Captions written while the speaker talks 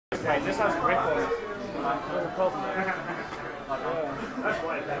Okay, this has a grip on it. There's a problem there. That's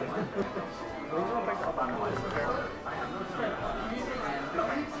why it's heavy. We want to pick it up and analyze it.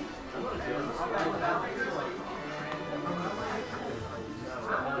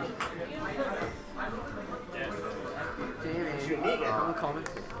 I'm coming.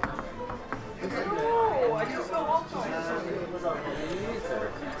 Oh, I just don't want to.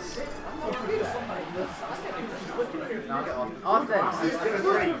 Now get on. Austin!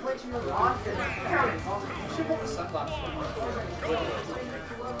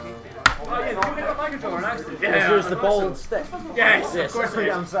 Oh yeah, you pick up my controller next to it. Yeah, there's the bald stick. Yes, Yes, of course it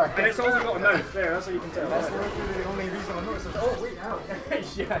is. I'm sorry. And it's also got a mouth there, that's how you can tell. That's the only reason I noticed it. Oh, wait, now.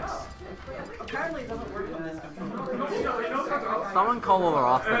 Yes. Apparently it doesn't work on this computer. Someone call over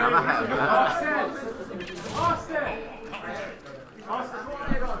Austin. I'm ahead of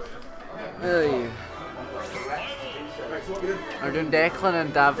Hey. We're doing Declan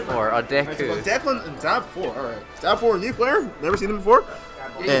and DAB4, or Deku. Declan and DAB4, alright. DAB4 new player? Never seen him before?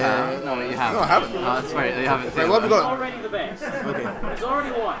 Yeah. No, you haven't. No, I haven't. No, that's right. You haven't seen Right, what have we It's got? already the best. Okay. It's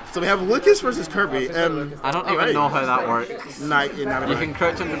already won. So we have Lucas versus Kirby. I don't even know how that works. Nah, yeah, You can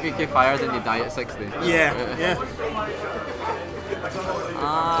crouch under BK fire, then you die at 60. yeah.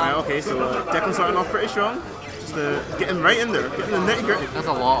 Right, okay, so Declan's starting off pretty strong. Just getting right in there, getting the nitty gritty. That's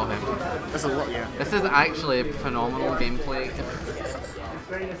a lot of him. That's a lot, yeah. This is actually phenomenal gameplay.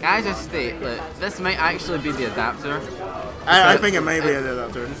 Can I just state that this might actually be the adapter? I think it may be an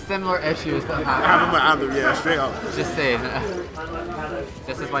adapter. Similar issues that happen. Having my Andrew, yeah, straight up. Just saying.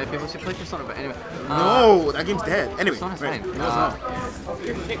 This is why people should play Persona, but anyway. No, that game's dead. Anyway, Persona's right. fine. No,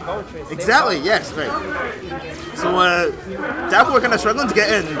 it's not. Exactly, yes, right. So, DAB4 kind of struggling to get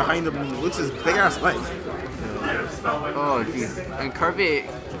in behind Luke's big ass leg. Oh, jeez. And Kirby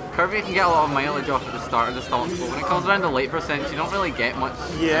can get a lot of mileage off at the start of the stalks, but when it comes around to late percent, you don't really get much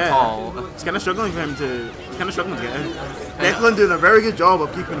at all. It's kind of struggling for him to. He's kind of struggling to get in. Declan doing a very good job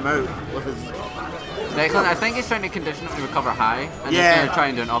of keeping him out with his. Declan, I think he's trying to condition him to recover high, and he's going to try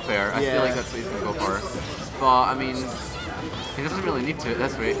and do an up air. I feel like that's what he's going to go for. But I mean, he doesn't really need to at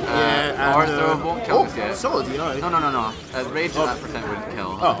this rate. Or throw won't kill this yet. Solid, you know. No. Rage at that percent wouldn't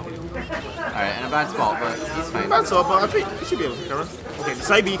kill. Oh. Alright, in a bad spot, but he's fine. Bad spot, but I think he should be able to recover. Okay, the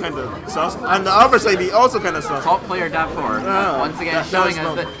side B kind of sus, and the other side B also kind of sus. Top player DAB4, once again showing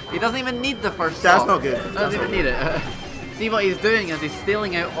us that he doesn't even need the first That's stop. not good. Doesn't even need it. See what he's doing is he's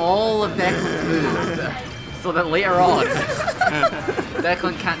stealing out all of Declan's moves, so that later on,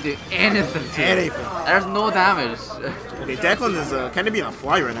 Declan can't do anything to him. There's no damage. Okay, Declan is kind of being a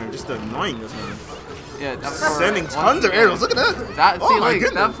fly right now, just annoying this man. Yeah, DAB4 sending tons of arrows. Look at that. See, like,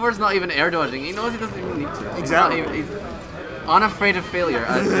 DAB4's not even air dodging. He knows he doesn't even need to. Exactly. He's unafraid of failure,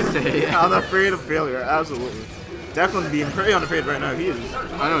 as they say. Unafraid of failure, absolutely. Declan's being pretty unafraid right now. He is.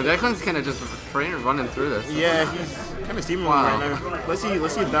 I know, Declan's kind of just running through this. Yeah, he's kind of steaming right now. Let's see if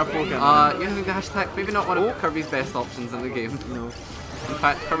DAB4 can. Using dash attack, maybe not one of Kirby's best options in the game. No. In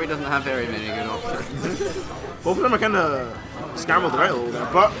fact, Kirby doesn't have very many good options. Both of them are kind of scrambled right a little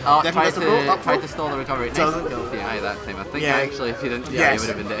bit, but tried to stall the recovery. Nice DI that time. I think actually if he didn't, he would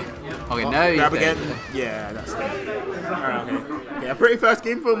have been dead. Okay, now he's grab dead. again. Yeah, that's dead. Alright, okay. Okay, a pretty fast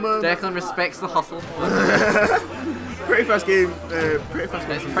game from. Declan respects the hustle. Pretty fast game. Pretty fast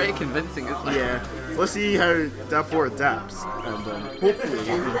game. It's pretty convincing, isn't it? Yeah. Let's see how DAB4 adapts, and hopefully we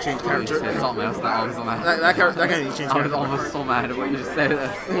can change character. Something else that I was so mad. That kind of change character. I was almost so mad at what you just said.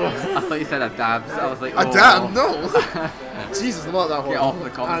 I thought you said a dabs. I was like, a dab? No. Jesus, I'm not that horrible. Get off the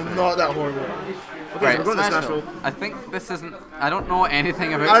comment. I'm not that horrible. Okay, right, so we're going to Smash Roll. I think this isn't. I don't know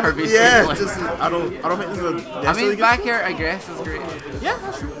anything about Kirby's I don't think this is a. I mean, back air, I guess, is great. Yeah,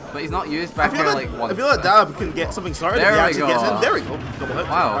 that's true. But he's not used back air like once. I feel like Dab can get something started. There we go. There we go. Double hit.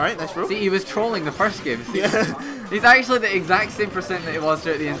 Wow. Alright, nice throw. See, he was trolling the first game. See, yeah. He's actually the exact same percent that he was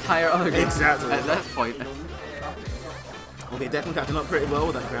throughout the entire other game. Exactly. At this point. Okay, Declan catching up pretty well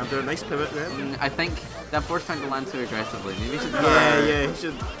with that grab there. Nice pivot there. I think DAB4's trying to land too aggressively. Maybe he should start he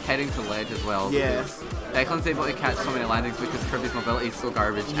should. heading to ledge as well. Yeah. Declan's able to catch so many landings because Kirby's mobility is so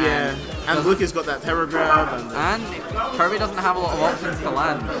garbage. Yeah. And Luke has got that terror grab. And Kirby doesn't have a lot of options to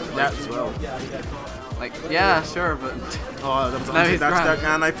land. That as well. Like, yeah, sure, but. Oh, that was now he's that,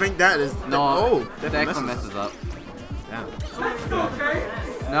 and I think that is. No, Declan messes up. Damn.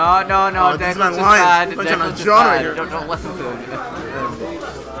 No, oh, Declan's just bad. Declan's just bad. Don't listen to him.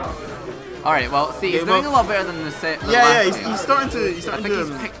 Alright, well, see, he's doing a lot better than the set. He's starting to. I think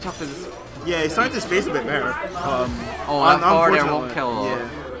he's picked up his. Yeah, he's starting to space a bit better. That forward air won't kill a lot. Yeah.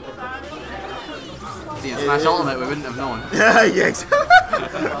 See, in Smash Ultimate, we wouldn't have known. Yeah, exactly.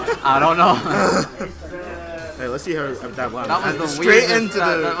 I don't know. Hey, let's see how that lands. That was the straight weirdest, into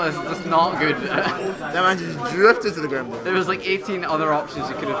that was just not good. That man just drifted to the ground. There was like 18 other options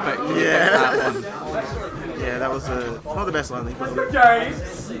you could have picked. You Yeah. picked that one. Yeah, that was not the best landing. Alright.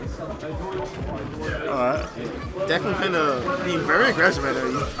 Deku kind of being very aggressive right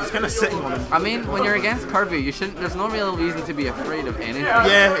now. He's kind of sitting on him. I mean, when you're against Kirby, you shouldn't. There's no real reason to be afraid of anything.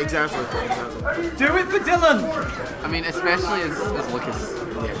 Yeah, exactly. Do it for Dylan! I mean, especially as Lucas.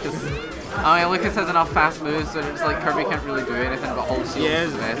 I mean, Lucas has enough fast moves, so it's like Kirby can't really do anything but hold shield. Yeah,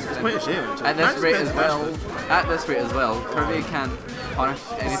 is the best it's thing. quite a shame. At this rate as well. At this rate as well, Kirby can punish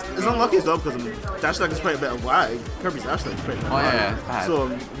anything. It's unlucky as well because dash attack is quite a bit of lag. Kirby's dash attack is quite a bit of lag. Yeah, it's bad. So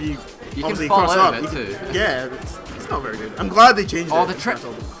you can obviously fall cross out up. of it too. Yeah, it's not very good. I'm glad they changed it. Oh, the trick!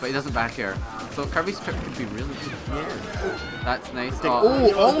 But he doesn't back air. So Kirby's trick could be really good. Yeah. That's nice.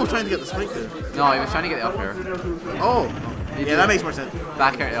 Oh, almost trying to get the spike there. No, he was trying to get the up air. Oh. Yeah, that makes more sense.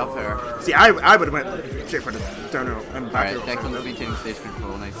 Back air to up air. See, I would have went straight for the down air and back Alright, air. Declan's maintaining stage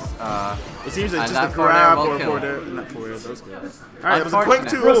control. Nice. It seems like and just a that forward air grab will or kill. forward air. Not forward air, that was good. Alright, that was a quick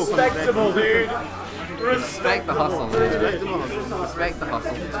Unfortunate. 2-0. Respectable, dude! Respect the hustle. Respect the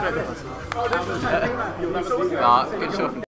hustle. Respect the hustle. Good show from